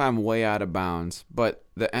see. me if I'm way out of bounds, but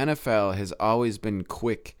the NFL has always been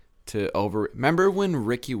quick to Remember when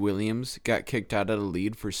Ricky Williams got kicked out of the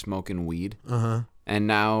league for smoking weed? Uh-huh. And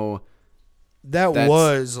now... That That's-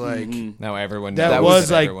 was like Now everyone that, knows was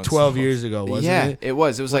that like everyone's 12 smoked. years ago, wasn't yeah, it? it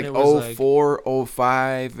was. It was When like it was like 04,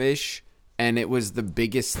 05-ish, and it was the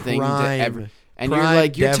biggest thing to Prime- ever... And prime you're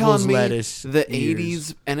devil's telling me lettuce the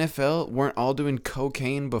years. 80s NFL weren't all doing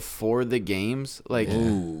cocaine before the games? Like,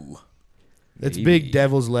 Ooh. That's Maybe. big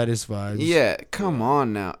devil's lettuce vibes. yeah, come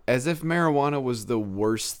on now. As if marijuana was the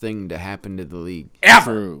worst thing to happen to the league.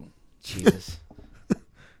 True. Jesus.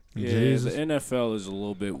 Yeah, Jesus. the NFL is a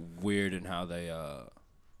little bit weird in how they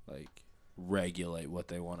like regulate what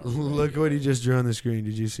they want to. Look what he just drew on the screen.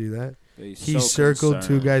 Did you see that? He so circled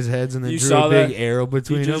concerned. two guys' heads and then You drew saw a big that? arrow He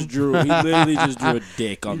between just them. drew. He literally just drew a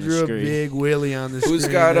dick on He the drew a screen. big willy on the screen. Who's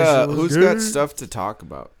That got shit was who's got good. stuff to talk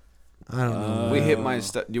about? I don't know. We hit my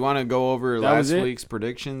stuff. Do you want to go over That was last it? week's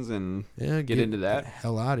predictions and Yeah, get into that? the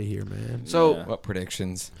hell out of here, man. So, Yeah. What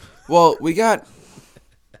predictions? well, we got.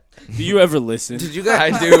 Do you ever listen? Did you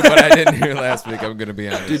guys? I do, but I didn't hear last week. I'm gonna be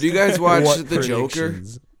honest. Did you guys watch What the Joker?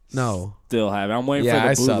 predictions? No. Still have it. I'm waiting Yeah, for I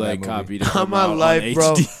the saw that bootleg movie. copy to On come my out life, on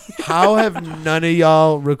bro. HD. How have none of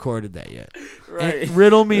y'all recorded that yet? Right.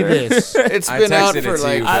 Riddle me this. It's I been out texted it for to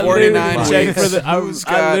like you. I 49 literally check weeks. for the. Who's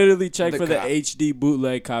I got literally check for the cop? HD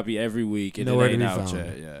bootleg copy every week, and Nowhere it to ain't be out found.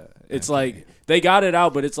 yet. Yeah, it's like they got it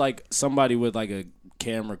out, but it's like somebody with like a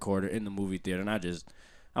camera recorder in the movie theater, and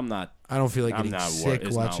I'm not. I don't feel like I'm getting not sick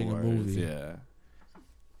it's watching a not worth, movie. Yeah.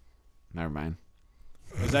 Never mind.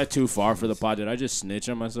 Is that too far for the pod? Did I just snitch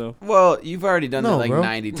on myself? Well, you've already done No, that like bro.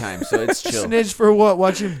 90 times, so it's chill. Snitch for what?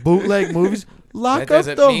 Watching bootleg movies? Lock That up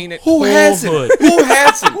doesn't the mean it- whole Who hasn't? hood. Who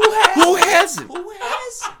hasn't? Who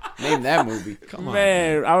hasn't? Name that movie. Come on.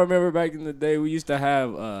 Man, I remember back in the day we used to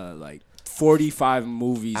have like 45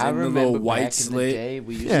 movies I in the remember little white back in the slit. day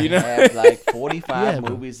we used Yeah. to have like 45 Yeah, bro.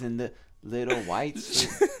 movies in the little white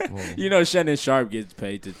slit. You know, Shannon Sharp gets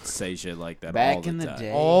paid to say shit like that all Back the in the time.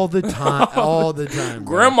 day. All the time. All the time.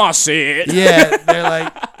 bro. Grandma said. Yeah, they're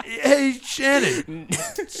like, hey, Shannon,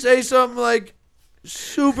 say something like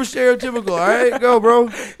super stereotypical. All right, go, bro.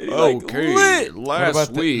 Okay, What last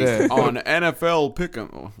about week the- on NFL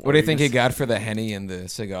Pick'em. What do you think he got for the Henny and the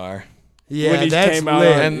cigar? Yeah, When he that's came out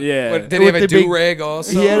lit. on- And yeah. what, did he With have a the big- do-rag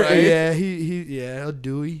also, He had, right? Yeah, yeah, a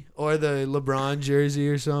Dewey or the LeBron jersey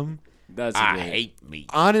or something. That's I good. hate me.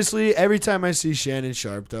 Honestly, every time I see Shannon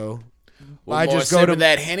Sharp, though, One I more just go sip to of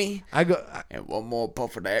that Henny I go, and one more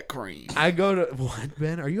puff of that cream. I go to what,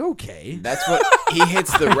 Ben? Are you okay? That's what he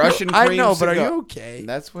hits the Russian cream. I know, but are cigar. you okay?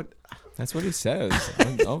 That's what. That's what he says.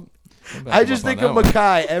 I'll I just think of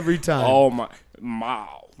Mackay every time. Oh my,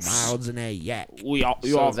 miles. Miles and a yak. We all,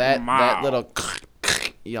 you So all that miles. little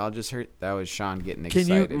y'all just heard that was Sean getting Can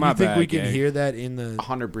you? excited. You My think bad, we can gang. hear that in the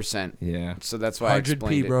 100%. Yeah. So that's why I 100p,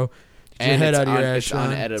 explained bro? it. Get your And head it's, out of your ass, it's Sean.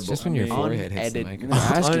 unedible. It's just when your forehead hits the Unedited-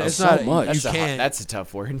 microphone. asking It's so not much. You That's a, can't. that's a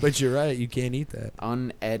tough word. But you're right. You can't eat that.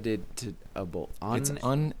 Uneditable.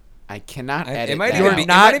 It's I cannot edit it might that even You're out. be, it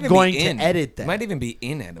not might even going be to in. edit that. It might even be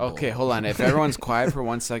inedible. Okay, hold on. If everyone's quiet for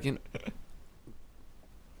 1 second,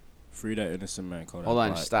 Free that innocent man. Kodak hold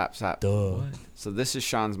on. Black. Stop. Duh. So this is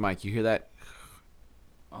Sean's mic. You hear that?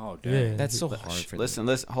 Oh damn. Yeah. That's so hard for Listen.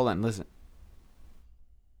 Hold on. Listen.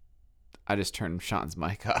 I just turned Sean's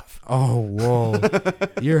mic off. Oh, whoa.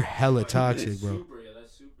 You're hella toxic, bro.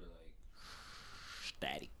 That's super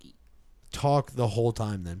like staticky. Talk the whole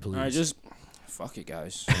time then, please. All right, just fuck it,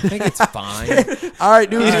 guys. I think it's fine. All right,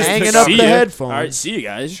 dude. Just Hanging see up the ya. headphones. All right, see you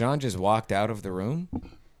guys. Sean just walked out of the room.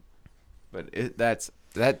 But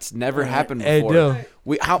that's never happened Hey, before. Dill.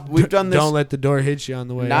 We've done this. Don't let the door hit you on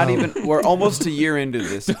the way Not out. even. We're almost a year into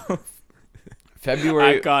this. I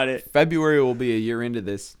February. got it. February will be a year into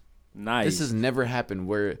this. Nice. This has never happened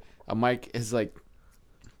where a mic is like,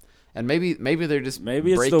 and maybe they're just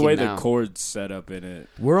Maybe it's the breaking way now. the chord's set up in it.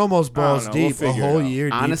 We're almost balls know. We'll deep. A figure it whole out. year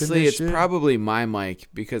deep in Honestly, this it's shit. probably my mic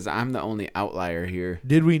because I'm the only outlier here.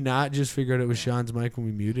 Did we not just figure out it was Sean's mic when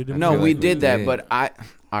we muted him? No, feel we like we did that, did. but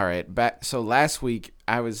all right. Back. So last week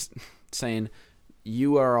I was saying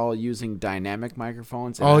you are all using dynamic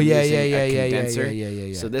microphones. And Oh, I'm yeah, using yeah, a yeah, yeah, condenser.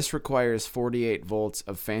 yeah. So this requires 48 volts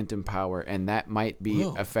of phantom power, and that might be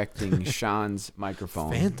Whoa. affecting Sean's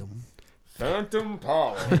microphone. Phantom. Phantom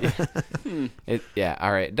power. Yeah.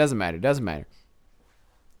 All right. It doesn't matter.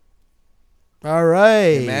 All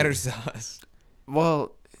right. It matters to us.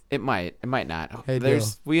 Well, it might. It might not. Hey,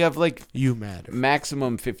 We have like You matter.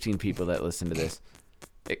 maximum 15 people that listen to this.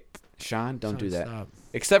 Sean, don't do that. Stop.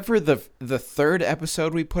 Except for the third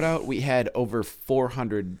episode we put out, we had over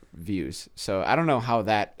 400 views. So I don't know how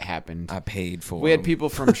that happened. I paid for. We had them. people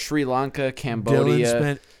from Sri Lanka, Cambodia.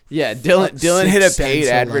 Dylan spent Dylan hit a 6 paid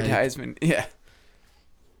cents a like. advertisement. Yeah.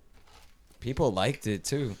 People liked it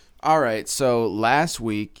too. All right. So last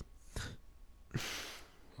week,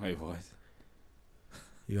 Wait, what?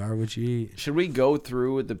 You are what you eat. should we go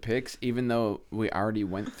through with the picks, even though we already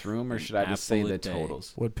went through them, or should I just say Apple a the day.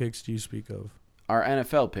 totals? What picks do you speak of? Our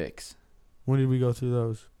NFL picks. When did we go through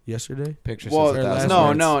those? Yesterday? Picture Well, says 1,000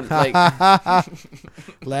 no, words. no,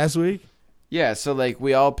 like Last week? yeah. So like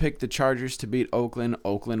we all picked the Chargers to beat Oakland.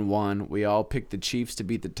 Oakland won. We all picked the Chiefs to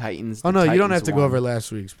beat the Titans. Oh The no, you don't Titans have to go won. over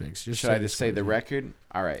last week's picks. Just Should say I just this say one. the record?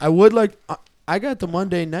 All right. I would like. I got the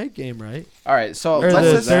Monday night game right, All right. So or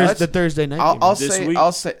let's the Thursday night game. I'll This say week?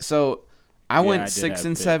 I'll say so. I Yeah, went I did 6 have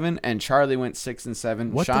and pick. 7, and Charlie went 6 and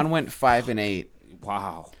 7. What Sean the- went 5 and 8.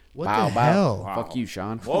 Wow. What Bow, the bow. hell? Wow. Fuck you,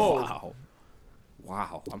 Sean. Whoa.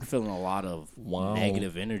 Wow. I'm feeling a lot of Wow.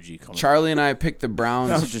 negative energy coming. Charlie and I picked the I'm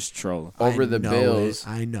Browns just trolling. over I the know Bills. it.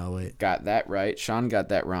 I know it. Got that right. Sean got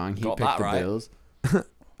that wrong. He Got picked that the right. Bills.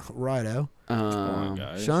 Righto. Come on,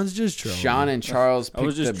 guys. Sean's just trolling. Sean and Charles I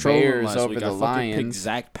was picked the just trolling Bears last over week. the I fucking picked Lions.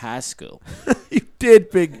 Zach Pascal. You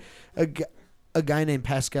did pick a guy named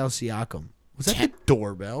Pascal Siakam. Was that the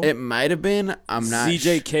doorbell? It might have been. I'm not.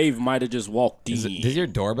 CJ Cave might have just walked in. Did your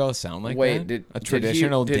doorbell sound like Wait, that? did a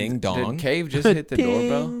traditional he, did, ding dong? Did Cave just hit the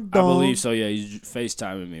doorbell? Ding I dong. believe so. Yeah, he's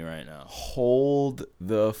FaceTiming me right now. Hold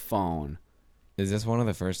the phone. Is this one of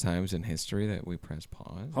the first times in history that we press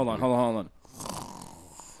pause? Hold on.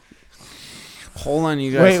 Hold on,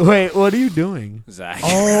 you guys. Wait. What are you doing? Zach.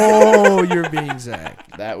 Oh, you're being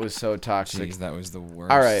Zach. That was so toxic. Jeez, that was the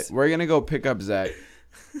worst. All right, we're gonna go pick up Zach.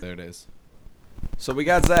 There it is. So we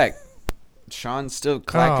got Zach. Sean's still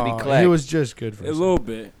clackety Oh, clack. he was just good for A us. little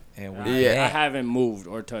bit. And I, we Yeah. I haven't moved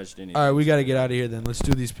or touched anything. All right, we got to get out of here then. Let's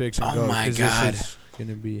do these picks and Oh go. my 'cause God. This is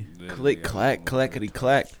gonna be. Click clack clackety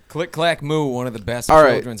clack. Click Clack Moo, one of the best All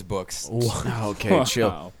right. children's books. Okay, chill.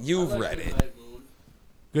 Wow. You've read it.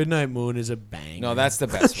 Good Night Moon is a bang. No, that's the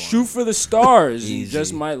best one. Shoot for the stars. You Easy.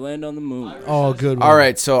 just might land on the moon. Oh, good one. All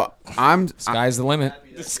right, so I'm Sky's the limit.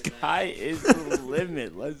 The sky is the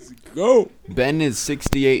limit. Let's go. Ben is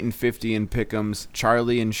 68 and 50 in pick'ems.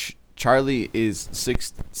 Charlie is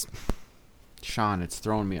 6. Sean, it's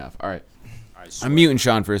throwing me off. All right, I'm muting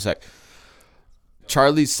Sean for a sec.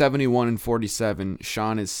 Charlie's 71 and 47.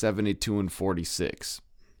 Sean is 72 and 46.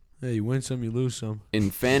 Hey, you win some, you lose some.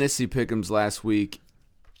 In fantasy pick'ems last week,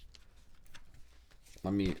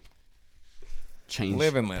 let me change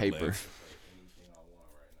Live and let paper.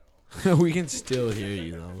 live. We can still hear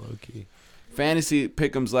you though, low key. Fantasy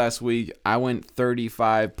pick'ems last week, I went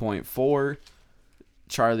 35.4.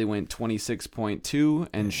 Charlie went 26.2,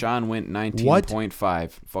 and Sean went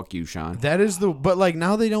 19.5. Fuck you, Sean. That is but like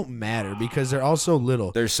now they don't matter because they're all so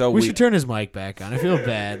little. They're so We weak. should turn his mic back on. I feel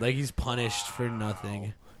bad. Like he's punished for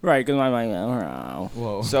nothing. Right, because I'm like, oh.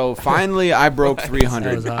 Whoa. So finally, I broke That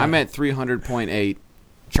 300. was hot. I'm at 300.8.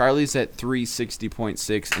 Charlie's at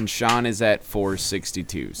 360.6, and Sean is at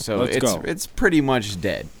 462. So Let's it's go. it's pretty much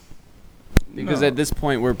dead. Because No. at this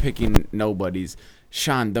point, we're picking nobodies.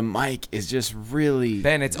 Sean, the mic is just really.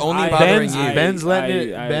 Ben, it's only I- bothering Ben's, you. Ben's letting I-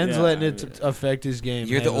 it. Ben's yeah, letting I- it affect his game.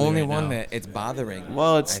 You're the heavily only right one now. that it's bothering.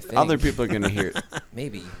 Well, I it's think. other people are gonna hear it.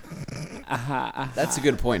 Maybe. That's a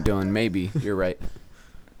good point, Dylan. Maybe you're right.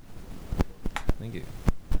 Thank you.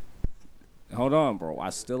 Hold on, bro. I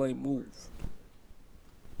still ain't moved.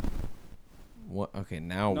 What? Okay,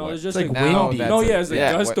 now No, what? it's just It's a like Now windy. that's No, a- yeah, it's a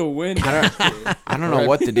Yeah, gust of wind. I don't know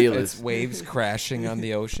what the deal It's is. waves crashing on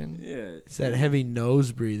the ocean. Yeah. It's that heavy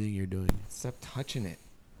nose breathing you're doing. Stop touching it.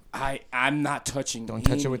 I'm not touching. Don't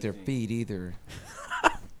touch it with your anything. feet either.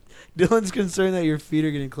 Dylan's concerned that your feet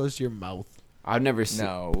are getting close to your mouth. I've never seen.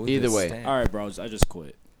 No. Either just way. stand. All right, bros. I just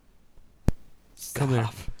quit. Come here.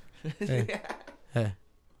 Hey,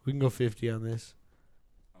 we can go 50 on this.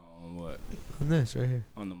 On what? On this right here.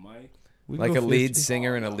 On the mic? We can Like go a lead 50.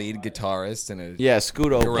 singer and a lead guitarist and a Yeah,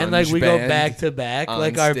 scoot over. Grunge And like we go band back to back, on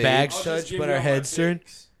like our stage. backs I'll just touch, give but you our all my heads turn.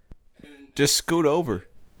 picks. Just scoot over.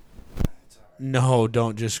 No,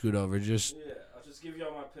 don't just scoot over. Just Yeah, I'll just give you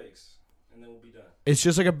all my picks, and then we'll be done. it's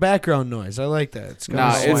just like a background noise. I like that. It's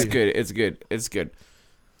Nah, kinda it's sweet. good. It's good. It's good.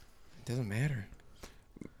 It doesn't matter.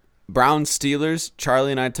 Browns Steelers.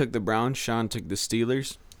 Charlie and I took the Browns. Sean took the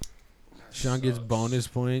Steelers. Sean gets bonus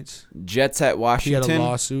points. Jets at He Washington. got a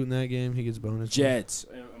lawsuit in that game. He gets bonus points. Jets.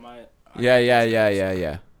 Am I?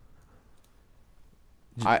 Yeah.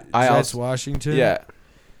 I Jets, also Washington. yeah.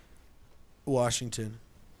 Washington.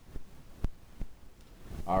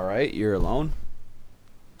 All right, you're alone.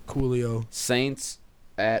 Coolio. Saints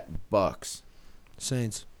at Bucks.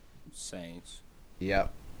 Saints. Saints.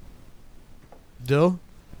 Yep. Dill.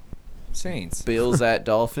 Saints. Bills at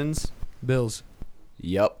Dolphins. Bills.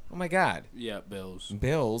 Yep. Oh my God. Yeah, Bills.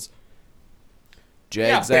 Bills.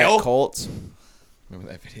 Jags Yeah, Bill. at Colts.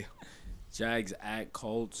 Remember that video? Jags at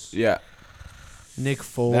Colts. Yeah. Nick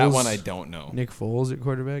Foles. That one I don't know. Nick Foles at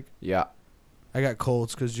quarterback. Yeah. I got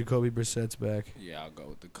Colts because Jacoby Brissett's back. Yeah, I'll go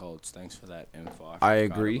with the Colts. Thanks for that info. I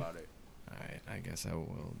forgot agree. about it. All right, I guess I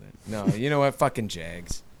will then. No, you know what? Fucking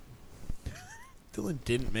Jags. Dillon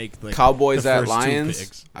didn't make like Cowboys the at first two Lions.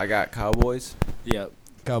 picks. I got Cowboys. Yep.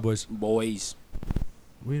 Cowboys. Boys.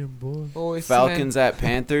 We them boys. Boys, Falcons at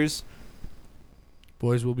Panthers.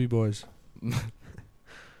 Boys will be boys.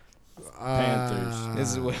 Panthers.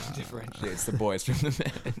 This is what differentiates the boys from the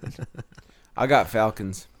men. I got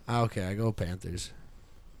Falcons. Okay, I go Panthers.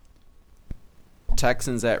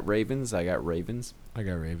 Texans at Ravens. I got Ravens. I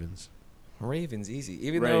got Ravens. Ravens easy,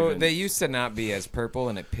 even though Ravens. they used to not be as purple,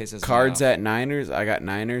 and it pisses Cards me off. at Niners. I got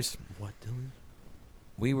Niners. What, Dillon?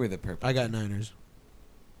 We were the purple. I got Niners.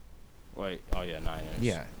 Wait. Oh, yeah, Niners.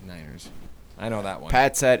 Yeah, Niners. I know that one.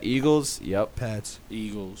 Pats at Eagles. Yep. Pats.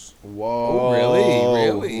 Eagles. Whoa.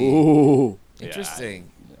 Really? Ooh.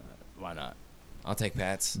 Interesting. Yeah, why not? I'll take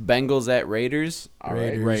Pats. Bengals at Raiders. All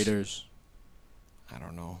right. Raiders. Raiders. I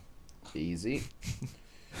don't know. Easy.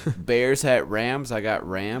 Bears at Rams. I got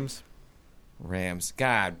Rams. Rams.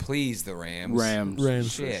 God, please, the Rams. Rams.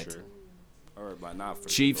 Rams. Shit. For sure. Or, but not for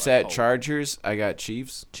Chiefs sure, I at hope. Chargers. I got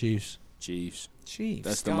Chiefs. Chiefs. Chiefs. Chiefs.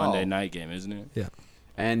 That's the go. Monday night game, isn't it?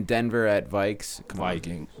 And Denver at Vikes. Come on.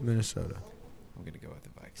 Vikings. Minnesota. I'm going to go with the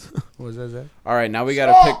Vikes. What was that, Zach? All right, now we got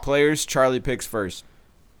to pick players. Charlie picks first.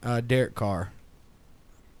 Derek Carr.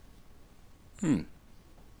 Hmm.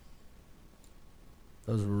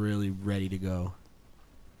 I was really ready to go.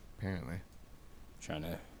 Apparently. Trying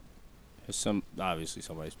to. Obviously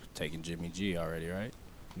somebody's taking Jimmy G already, right?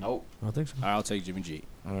 Nope. I don't think so. I'll take Jimmy G.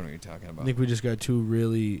 I don't know what you're talking I about. think we just got two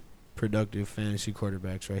really productive fantasy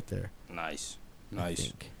quarterbacks right there. Nice. I Nice.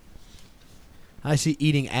 think. I see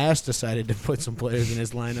Eating Ass decided to put some players in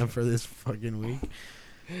his lineup for this fucking week.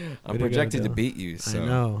 I'm Way to go, projected to Dylan. beat you, so. I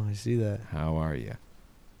know. I see that. How are you?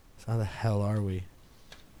 So how the hell are we?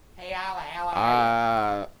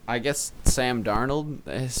 I guess Sam Darnold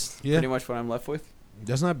is Yeah. pretty much what I'm left with.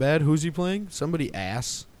 That's not bad. Who's he playing? Somebody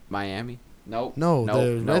ass. Miami. Nope. No, Nope.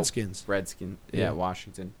 the Nope. Redskins. Redskin. Yeah. Yeah,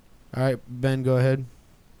 Washington. All right, Ben, go ahead.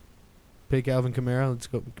 Pick Alvin Kamara. Let's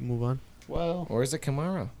go. Move on. Well, Or is it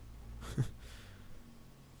Kamara?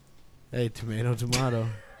 Hey, tomato.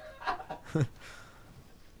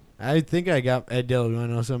 I think I got Ed Dillon. You want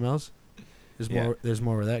to know something else? Yeah. There's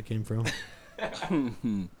more where that came from.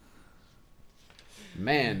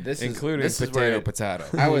 man, this Including is potato.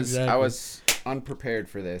 I was Exactly. I was unprepared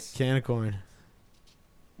for this. Can of corn.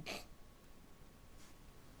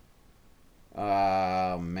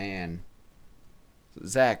 Man.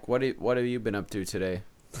 Zach, what have you been up to today?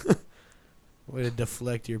 Way to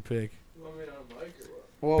deflect your pick.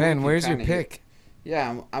 Well, Ben, we where's can your kinda pick?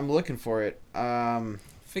 Yeah, I'm looking for it.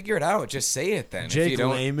 Figure it out. Just say it then. if Jake you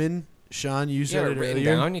don't, Lehman. Sean, you you said have it it written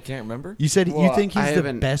earlier. down. You can't remember. You said you Well, think I he's the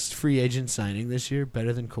haven't- best free agent signing this year,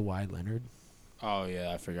 better than Kawhi Leonard. Oh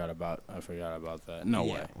yeah, I forgot about that. No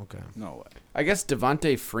way. Okay. No way. I guess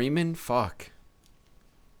Devontae Freeman. Fuck.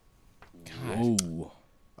 Whoa.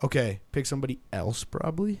 Okay, pick somebody else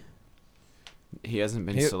probably. He hasn't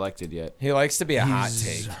been He- selected yet. He likes to be a hot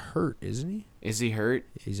He's take. hurt, isn't he? Is he hurt?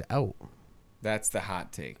 He's out. That's the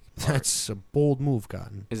hot take. That's a bold move,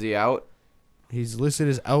 Cotton. Is he out? He's listed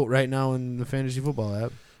as out right now in the fantasy football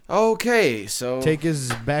app. Okay, so Take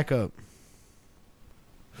his backup.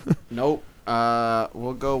 nope.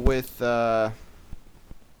 We'll go with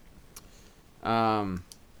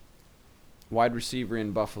wide receiver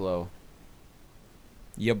in Buffalo.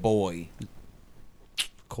 Ya boy.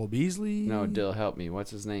 Cole Beasley. No, Dill, help me.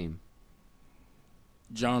 What's his name?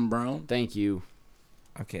 John Brown. Thank you.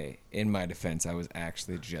 Okay, in my defense, I was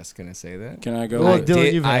actually just gonna say that. Can I go? Well, with,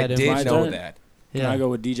 Dylan, you've had him. did My know turn? that. Can I go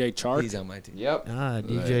with DJ Chark? He's on my team. Yep.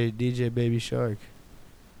 DJ Baby Shark.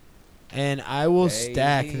 And I will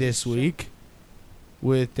stack Baby this Shark. week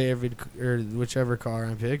with David or whichever car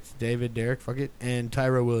I picked, David, Derek, fuck it, and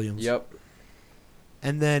Tyro Williams. Yep.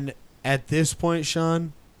 And then at this point,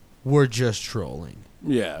 Sean, we're just trolling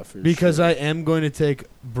Yeah, for because sure. I am going to take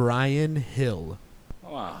Brian Hill.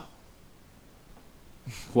 Wow.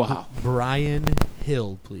 Wow. Brian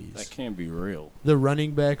Hill, That please. can't be real. The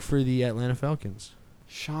running back for the Atlanta Falcons.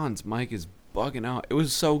 Sean's mic is bugging out. It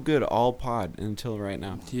was so good all pod until right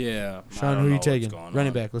now. Yeah. I Sean, don't who know you what's taking? going Running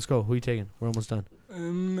on. back. Let's go. Who you taking? We're almost done.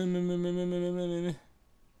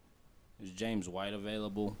 Is James White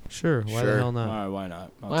available? Sure. Why Sure. the hell All not? right, why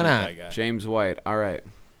not? I'll Why take not? that guy. James White. All right.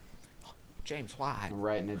 James White. I'm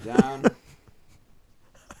writing it down.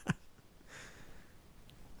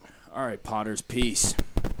 All right, Potter's piece.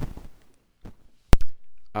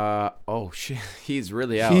 Oh shit, he's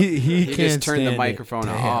really out. He just can't turned the stand it. microphone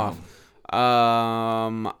Damn.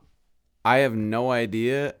 off. I have no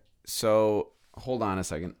idea. So hold on a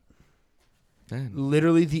second. Man.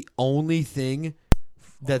 Literally the only thing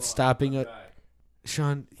that's stopping us.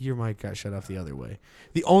 Sean, your mic got shut off the other way.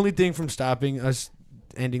 The only thing from stopping us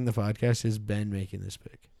ending the podcast is Ben making this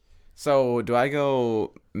pick. So do I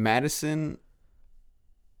go Madison?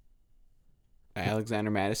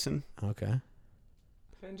 Alexander Madison? Okay.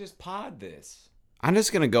 Then just pod this. I'm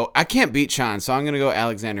just gonna go. I can't beat Sean, so I'm gonna go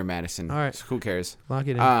Alexander Madison. All right. So who cares? Lock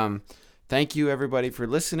it in. Thank you everybody for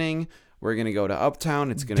listening. We're gonna go to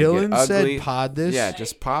Uptown. It's gonna Dylan get ugly. said pod this Yeah,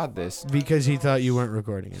 just pod this. because he thought you weren't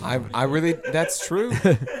recording it. I really, that's true.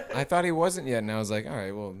 I thought he wasn't yet, and I was like, all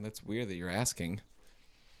right, well, that's weird that you're asking.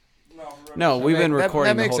 No, we've been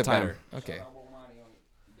recording that the makes whole it time. better. Okay.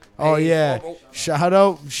 Oh, yeah. Shout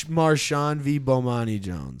out Marshaun v. Bomani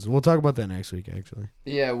Jones. We'll talk about that next week, actually.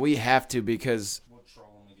 Yeah, we have to because We'll troll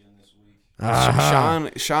him again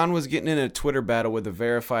this week. Sean was getting in a Twitter battle with a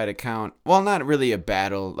verified account. Well, not really a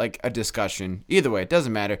battle, like a discussion. Either way, it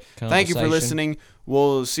doesn't matter. Thank you for Conversation. listening.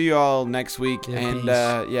 We'll see you all next week. Yeah, and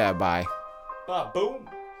peace. yeah, bye. Boom.